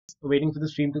waiting for the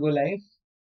stream to go live.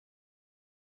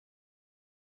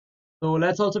 So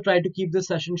let's also try to keep this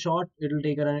session short. It'll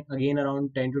take again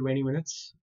around 10 to 20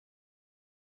 minutes.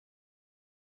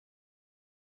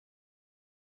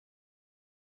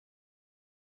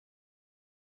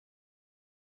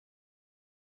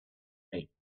 Right.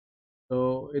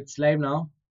 So it's live now.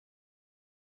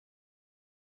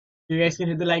 You guys can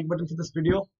hit the like button for this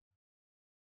video.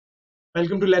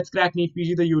 Welcome to Let's Crack NEET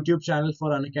PG, the YouTube channel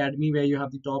for Unacademy, where you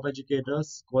have the top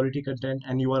educators, quality content,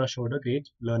 and you are assured a great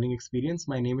learning experience.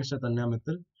 My name is Chetanya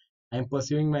Mittal. I am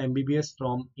pursuing my MBBS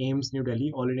from AIMS, New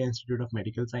Delhi, All India Institute of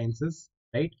Medical Sciences,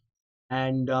 right?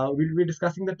 And we'll be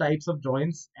discussing the types of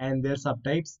joints and their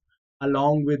subtypes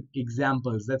along with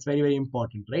examples. That's very, very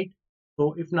important, right?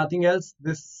 So if nothing else,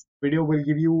 this video will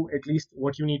give you at least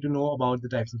what you need to know about the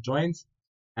types of joints.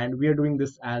 And we are doing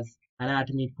this as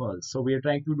Anatomy Pearls. So we are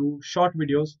trying to do short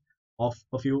videos of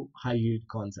a few high yield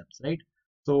concepts, right?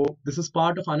 So this is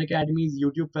part of Unacademy's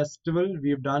YouTube festival.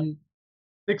 We have done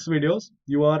 6 videos.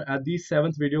 You are at the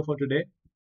 7th video for today.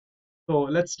 So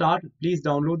let's start. Please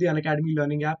download the Unacademy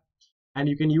Learning app and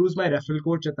you can use my referral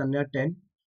code Chetanya10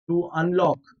 to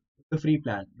unlock the free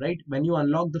plan, right? When you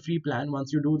unlock the free plan,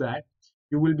 once you do that,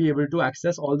 you will be able to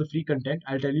access all the free content.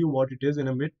 I'll tell you what it is in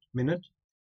a minute.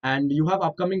 And you have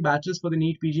upcoming batches for the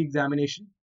NEET PG examination.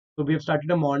 So we have started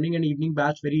a morning and evening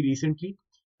batch very recently.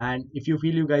 And if you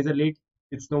feel you guys are late,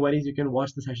 it's no worries. You can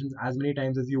watch the sessions as many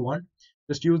times as you want.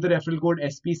 Just use the referral code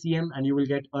SPCM and you will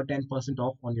get a 10%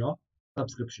 off on your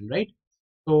subscription, right?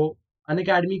 So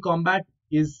Unacademy Combat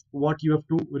is what you have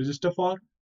to register for.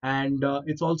 And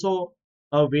it's also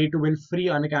a way to win free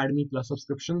Unacademy Plus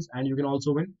subscriptions. And you can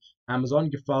also win Amazon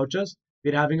gift vouchers.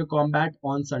 We're having a combat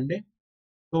on Sunday.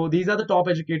 So these are the top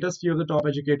educators, few of the top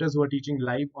educators who are teaching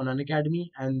live on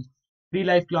Unacademy, and free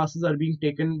live classes are being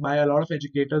taken by a lot of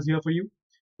educators here for you.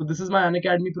 So this is my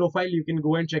Unacademy profile. You can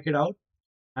go and check it out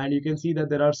and you can see that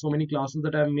there are so many classes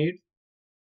that I've made,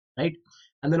 right?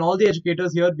 And then all the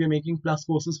educators here, we're making plus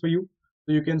courses for you.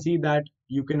 So you can see that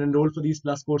you can enroll for these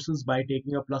plus courses by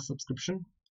taking a plus subscription.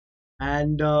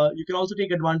 And you can also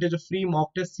take advantage of free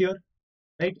mock tests here,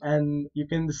 right? And you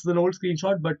can, this is an old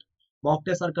screenshot, but mock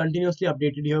tests are continuously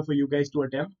updated here for you guys to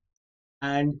attempt.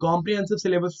 And comprehensive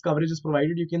syllabus coverage is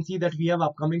provided. You can see that we have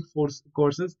upcoming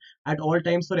courses at all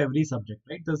times for every subject,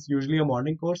 right? There's usually a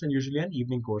morning course and usually an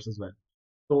evening course as well.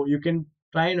 So you can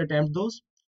try and attempt those.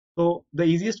 So the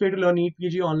easiest way to learn NEET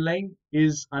PG online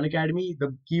is Unacademy.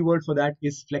 The keyword for that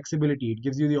is flexibility. It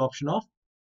gives you the option of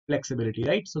flexibility,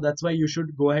 right? So that's why you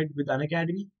should go ahead with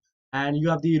Unacademy. And you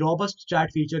have the robust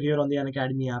chat feature here on the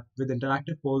Unacademy app with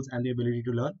interactive polls and the ability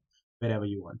to learn wherever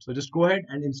you want. So just go ahead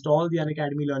and install the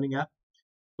Unacademy Learning app.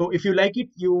 So if you like it,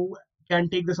 you can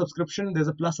take the subscription. There's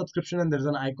a plus subscription and there's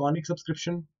an iconic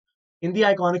subscription. In the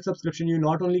iconic subscription, you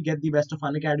not only get the best of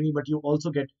Unacademy, but you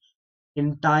also get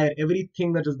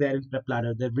everything that is there in Prep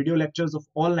Ladder. There are video lectures of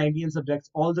all 19 subjects,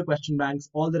 all the question banks,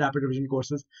 all the rapid revision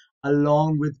courses,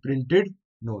 along with printed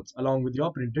notes, along with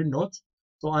your printed notes.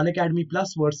 So Unacademy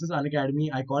Plus versus Unacademy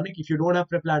Iconic. If you don't have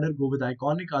Prep Ladder, go with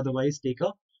Iconic. Otherwise, take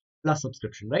a plus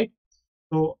subscription, right?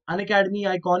 So Unacademy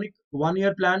Iconic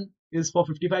 1-year plan is for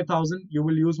 55,000. You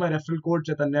will use my referral code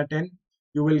Chetanya10.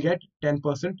 You will get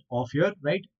 10% off here,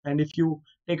 right? And if you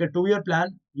take a 2-year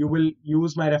plan, you will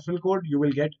use my referral code. You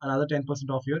will get another 10%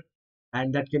 off here,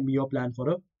 and that can be your plan for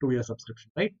a 2-year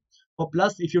subscription, right? For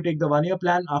plus, if you take the 1-year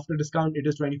plan after discount, it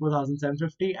is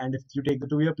 24,750, and if you take the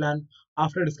 2-year plan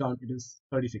after discount, it is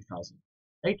 36,000,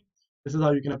 right? This is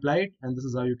how you can apply it, and this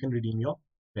is how you can redeem your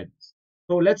credits.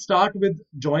 So let's start with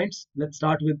joints. Let's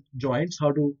start with joints.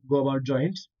 How to go about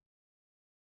joints.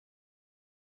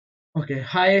 Okay.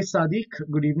 Hi, Sadiq.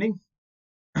 Good evening.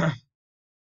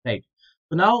 Right.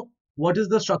 So now, what is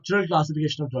the structural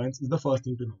classification of joints is the first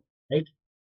thing to know, right?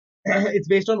 It's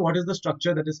based on what is the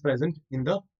structure that is present in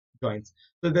the joints.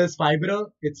 So there's fibra,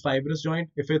 it's fibrous joint.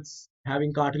 If it's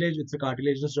having cartilage, it's a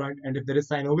cartilaginous joint. And if there is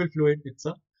synovial fluid, it's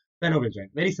a synovial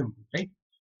joint. Very simple, right?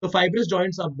 So fibrous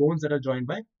joints are bones that are joined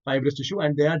by fibrous tissue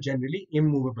and they are generally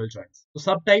immovable joints.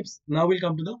 So subtypes, now we'll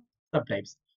come to the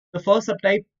subtypes. The first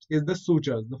subtype is the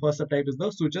sutures. The first subtype is the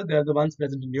sutures. They are the ones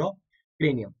present in your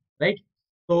cranium, right?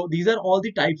 So these are all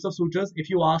the types of sutures.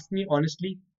 If you ask me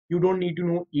honestly, you don't need to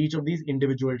know each of these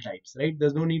individual types, right?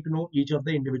 There's no need to know each of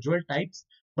the individual types,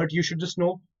 but you should just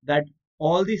know that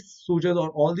all these sutures or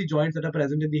all the joints that are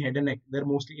present in the head and neck, they're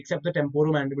mostly, except the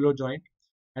temporomandibular joint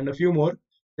and a few more,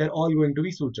 they're all going to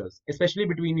be sutures, especially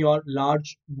between your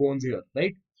large bones here,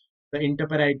 right? The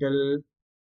interparietal,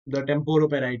 the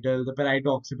temporoparietal, the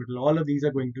parieto-occipital, all of these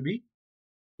are going to be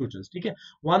sutures. Okay?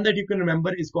 One that you can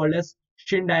remember is called as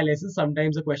shin dialysis.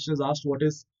 Sometimes the question is asked, what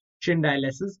is shin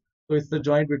dialysis? So it's the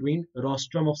joint between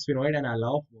rostrum of sphenoid and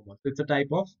ala of vomer. So it's a type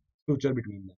of suture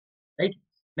between them, right?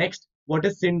 Next, what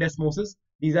is syndesmosis?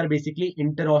 These are basically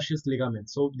interosseous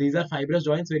ligaments. So these are fibrous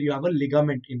joints where you have a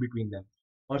ligament in between them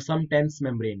or some tense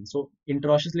membrane. So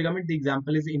interosseous ligament, the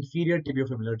example is inferior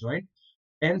tibiofibular joint.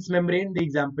 Tense membrane, the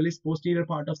example is posterior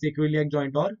part of sacroiliac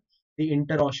joint or the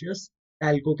interosseous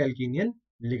talcocalcanean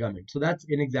ligament. So that's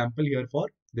an example here for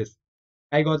this.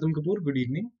 Hi Gautam Kapoor, good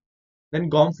evening. Then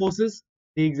gomphosis,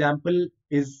 the example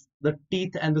is the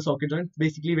teeth and the socket joint.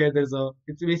 Basically where there's a,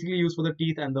 it's basically used for the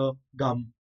teeth and the gum,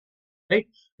 right?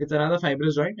 It's another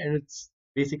fibrous joint and it's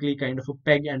basically kind of a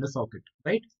peg and a socket,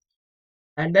 right?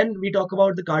 And then we talk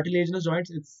about the cartilaginous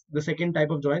joints. It's the second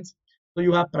type of joints. So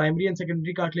you have primary and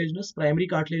secondary cartilaginous. Primary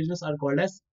cartilaginous are called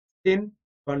as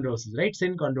synchondrosis, right?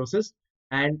 Synchondrosis,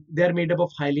 and they are made up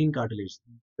of hyaline cartilage.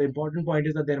 The important point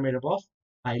is that they are made up of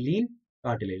hyaline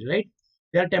cartilage, right?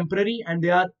 They are temporary and they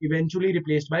are eventually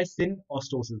replaced by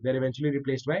synostosis. They are eventually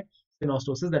replaced by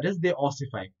synostosis, that is, they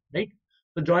ossify, right?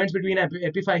 So joints between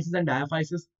epiphysis and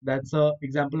diaphysis, that's an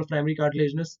example of primary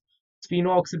cartilaginous.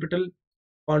 Spheno-occipital,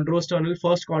 chondrosternal,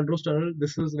 first chondrosternal,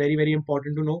 this is very, very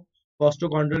important to know.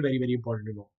 Costochondral, very, very important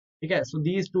to know. Okay, so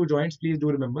these two joints, please do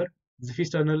remember.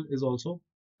 Xiphisternal is also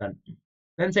done.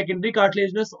 Then secondary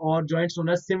cartilaginous or joints known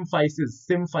as symphysis.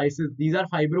 Symphysis, these are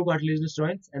fibrocartilaginous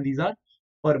joints and these are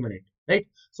permanent, right?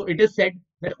 So it is said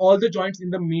that all the joints in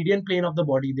the median plane of the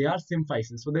body, they are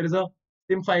symphysis. So there is a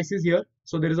symphysis here.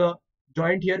 So there is a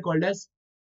joint here called as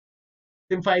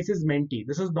symphysis menti.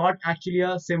 This is not actually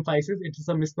a symphysis, it is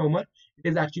a misnomer.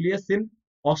 It is actually a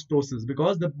synostosis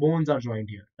because the bones are joined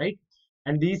here, right?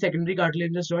 And these secondary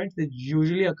cartilaginous joints, they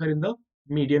usually occur in the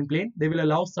median plane. They will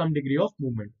allow some degree of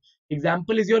movement.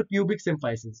 Example is your pubic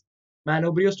symphysis,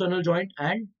 manobriosternal joint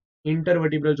and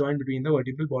intervertebral joint between the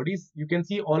vertebral bodies. You can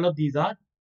see all of these are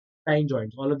spine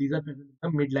joints. All of these are present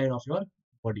in the midline of your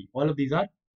body. All of these are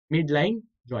midline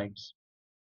joints.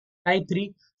 Type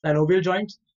 3, synovial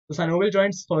joints. So synovial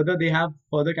joints, further they have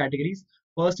further categories.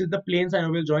 First is the plain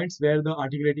synovial joints where the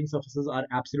articulating surfaces are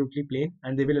absolutely plain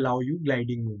and they will allow you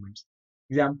gliding movements.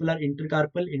 Example are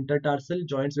intercarpal, intertarsal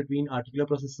joints between articular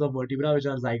processes of vertebra which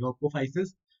are zygapophysis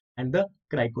and the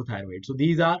cricothyroid. So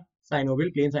these are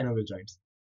synovial, plain synovial joints.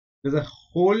 There's a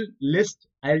whole list.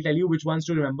 I'll tell you which ones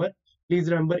to remember. Please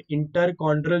remember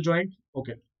interchondral joint.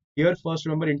 Okay. Here first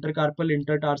remember intercarpal,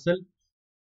 intertarsal,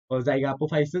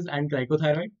 zygapophysis and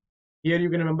cricothyroid. Here you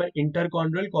can remember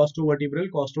interchondral, costovertebral,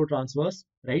 costotransverse,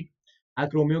 right?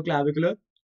 Acromioclavicular,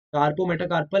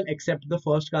 carpometacarpal except the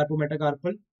first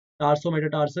carpometacarpal,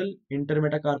 tarsometatarsal,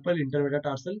 intermetacarpal,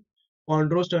 intermetatarsal,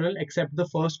 chondrosternal except the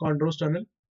first chondrosternal,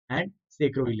 and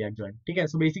sacroiliac joint. Okay,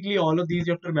 so basically all of these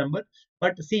you have to remember.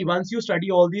 But see, once you study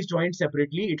all these joints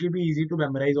separately, it will be easy to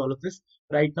memorize all of this.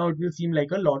 Right now, it will seem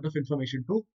like a lot of information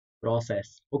to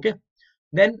process. Okay.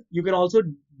 Then you can also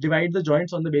divide the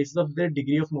joints on the basis of their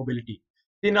degree of mobility.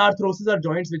 Thin arthroses are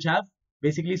joints which have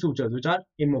basically sutures, which are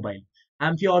immobile.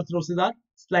 Amphiarthroses are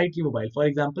slightly mobile. For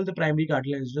example, the primary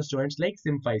cartilaginous joints like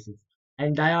symphysis.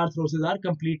 And diarthroses are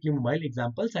completely mobile.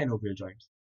 Example, synovial joints.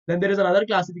 Then there is another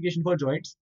classification for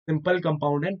joints: simple,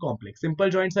 compound, and complex. Simple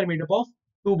joints are made up of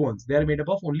two bones. They are made up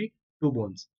of only two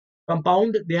bones.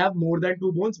 Compound, they have more than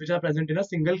two bones which are present in a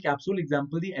single capsule.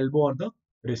 Example, the elbow or the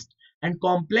wrist. And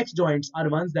complex joints are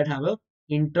ones that have a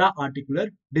intra-articular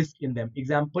disc in them.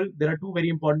 Example, there are two very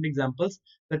important examples: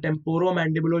 the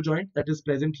temporomandibular joint that is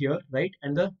present here, right,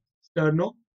 and the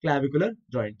sternoclavicular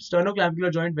joint.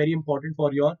 Sternoclavicular joint, very important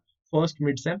for your first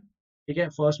mid-sem, okay,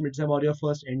 first mid-sem or your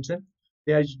first end-sem.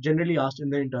 They are generally asked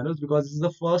in the internals because this is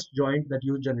the first joint that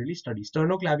you generally study.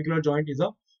 Sternoclavicular joint is a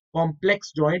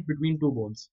complex joint between two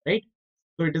bones, right?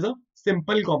 So it is a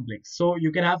simple complex. So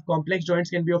you can have complex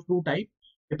joints can be of two types.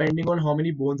 Depending on how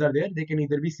many bones are there, they can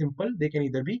either be simple, they can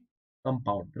either be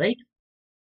compound, right?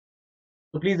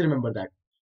 So please remember that.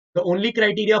 The only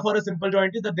criteria for a simple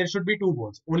joint is that there should be two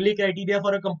bones. Only criteria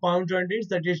for a compound joint is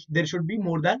that there should be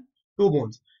more than two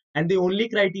bones. And the only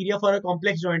criteria for a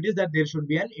complex joint is that there should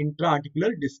be an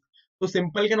intra-articular disc. So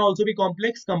simple can also be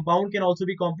complex, compound can also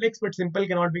be complex, but simple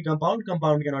cannot be compound,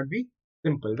 compound cannot be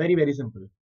simple. Very, very simple.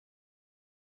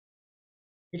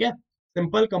 Okay?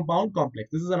 Simple, compound, complex.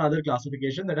 This is another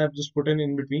classification that I've just put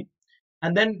in between.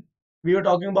 And then we were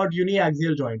talking about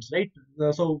uniaxial joints, right?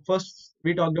 So first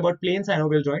we talked about plain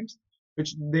synovial joints,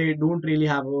 which they don't really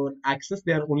have an axis.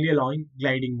 They are only allowing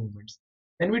gliding movements.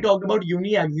 Then we talked about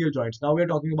uniaxial joints. Now we are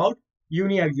talking about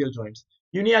uniaxial joints.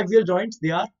 Uniaxial joints, they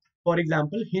are, for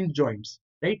example, hinge joints,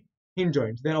 right? Hinge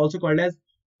joints. They're also called as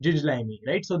gingiolami,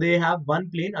 right? So they have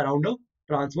one plane around a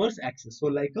transverse axis. So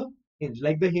like a hinge,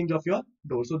 like the hinge of your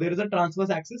door. So there is a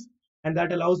transverse axis and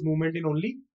that allows movement in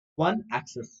only one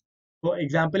axis. So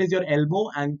example is your elbow,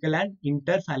 ankle and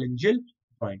interphalangeal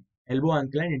joint. Elbow,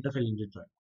 ankle and interphalangeal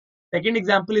joint. Second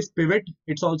example is pivot.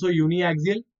 It's also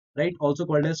uniaxial, right? Also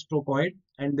called as trochoid,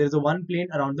 and there is a one plane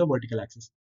around the vertical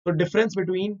axis. So difference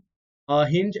between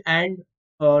hinge and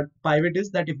pivot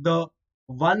is that if the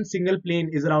one single plane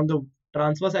is around the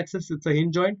transverse axis, it's a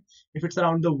hinge joint. If it's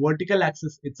around the vertical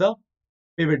axis, it's a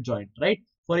pivot joint, right?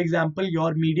 For example,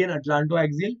 your median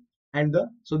atlantoaxial and the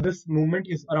so this movement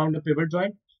is around the pivot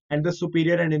joint and the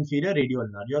superior and inferior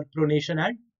radioulnar, your pronation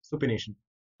and supination.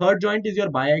 Third joint is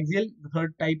your biaxial. The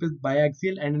third type is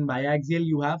biaxial, and in biaxial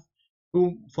you have two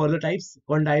further types: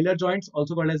 condylar joints,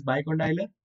 also called as bicondylar.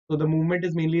 So the movement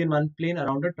is mainly in one plane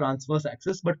around a transverse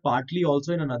axis, but partly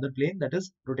also in another plane, that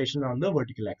is rotation around the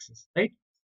vertical axis, right?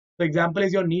 So example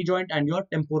is your knee joint and your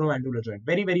temporomandibular joint.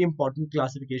 Very, very important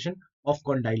classification of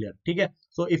condylar. Okay.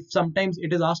 So if sometimes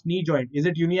it is asked knee joint, is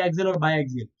it uniaxial or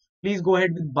biaxial? Please go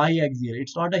ahead with biaxial.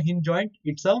 It's not a hinge joint,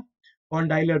 it's a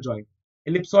condylar joint.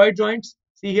 Ellipsoid joints,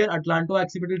 see here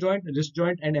atlanto-occipital joint, wrist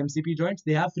joint and MCP joints,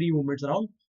 they have free movements around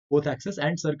both axes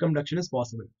and circumduction is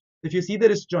possible. If you see the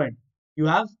wrist joint, you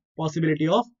have possibility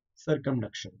of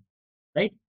circumduction,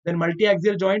 right? Then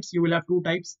multiaxial joints, you will have two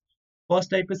types.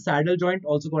 First type is saddle joint,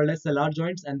 also called as sellar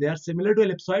joints, and they are similar to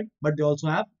ellipsoid, but they also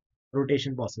have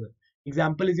rotation possible.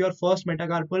 Example is your first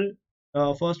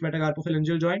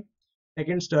metacarpophalangeal joint,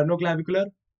 second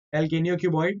sternoclavicular,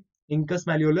 calcaneocuboid, incus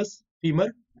malleolus,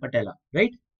 femur, patella,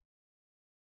 right?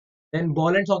 Then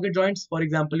ball and socket joints, for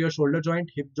example, your shoulder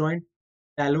joint, hip joint,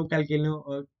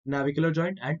 talocalcaneonavicular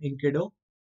joint, and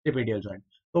incudotipedial joint.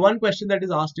 So one question that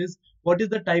is asked is, what is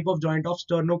the type of joint of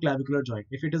sternoclavicular joint?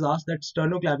 If it is asked that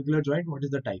sternoclavicular joint, what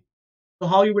is the type? So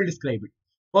how you will describe it?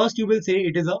 First, you will say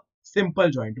it is a simple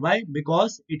joint. Why?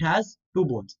 Because it has two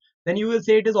bones. Then you will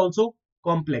say it is also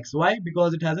complex. Why?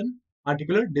 Because it has an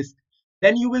articular disc.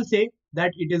 Then you will say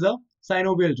that it is a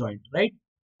synovial joint, right?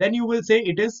 Then you will say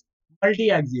it is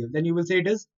multiaxial. Then you will say it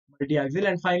is multiaxial.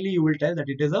 And finally, you will tell that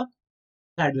it is a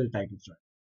saddle type of joint,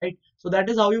 right? So that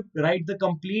is how you write the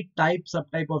complete type,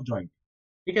 subtype of joint.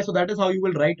 Okay, so that is how you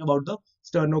will write about the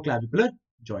sternoclavicular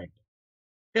joint.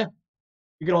 Okay.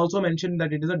 You can also mention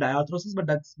that it is a diarthrosis, but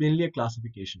that's mainly a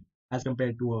classification as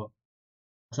compared to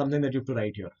something that you have to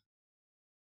write here.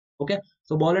 Okay,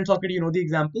 so ball and socket, you know the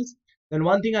examples. Then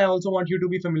one thing I also want you to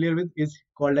be familiar with is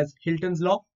called as Hilton's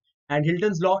law. And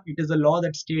Hilton's law, it is a law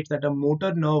that states that a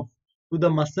motor nerve to the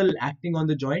muscle acting on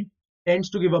the joint tends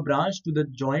to give a branch to the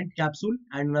joint capsule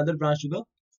and another branch to the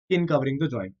skin covering the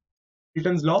joint.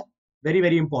 Hilton's law, very,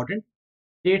 very important,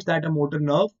 states that a motor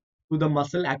nerve to the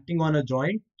muscle acting on a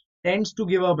joint tends to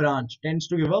give a branch to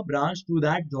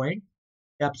that joint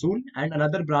capsule and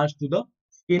another branch to the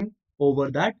skin over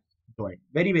that joint.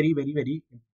 Very, very, very, very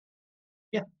important.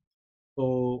 Yeah.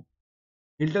 So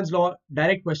Hilton's law,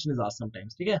 direct question is asked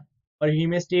sometimes. Okay. Or he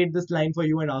may state this line for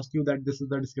you and ask you that this is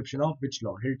the description of which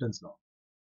law? Hilton's law.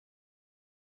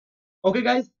 Okay,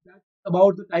 guys, that's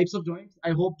about the types of joints.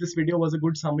 I hope this video was a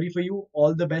good summary for you.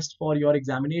 All the best for your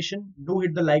examination. Do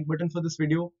hit the like button for this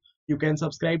video. You can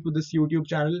subscribe to this YouTube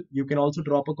channel. You can also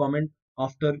drop a comment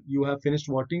after you have finished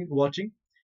watching.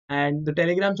 And the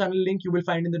Telegram channel link you will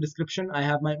find in the description. I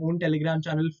have my own Telegram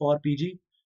channel for PG,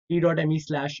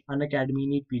 t.me/Unacademy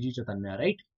NEET PG Chetanya,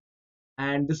 right?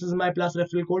 And this is my plus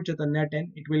referral code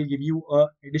Chetanya10. It will give you a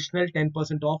additional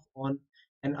 10% off on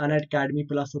an Unacademy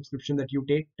Plus subscription that you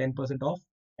take, 10% off.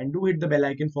 And do hit the bell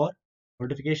icon for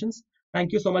notifications.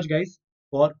 Thank you so much, guys,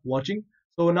 for watching.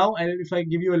 So now, if I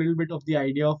give you a little bit of the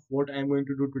idea of what I'm going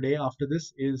to do today after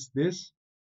this is this,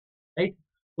 right?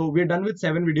 So we're done with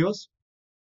 7 videos.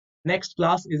 Next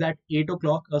class is at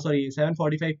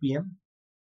 7:45 p.m.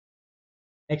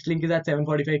 Next link is at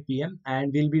 7:45 p.m.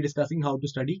 and we'll be discussing how to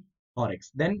study thorax.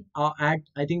 Then at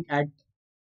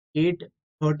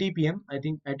 8:30 p.m.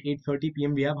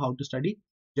 we have how to study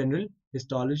general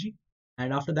histology.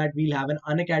 And after that, we'll have an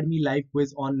Unacademy live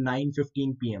quiz on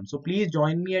 9:15 p.m. So please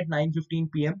join me at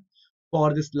 9:15 p.m.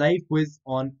 for this live quiz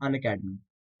on Unacademy,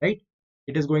 right?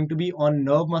 It is going to be on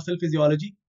nerve muscle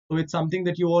physiology. So it's something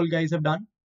that you all guys have done.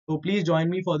 So please join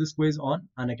me for this quiz on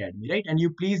Unacademy, right? And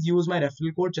you please use my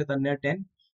referral code Chetanya10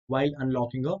 while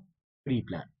unlocking a free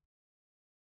plan.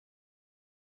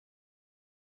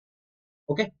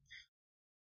 Okay,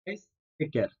 guys,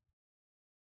 take care.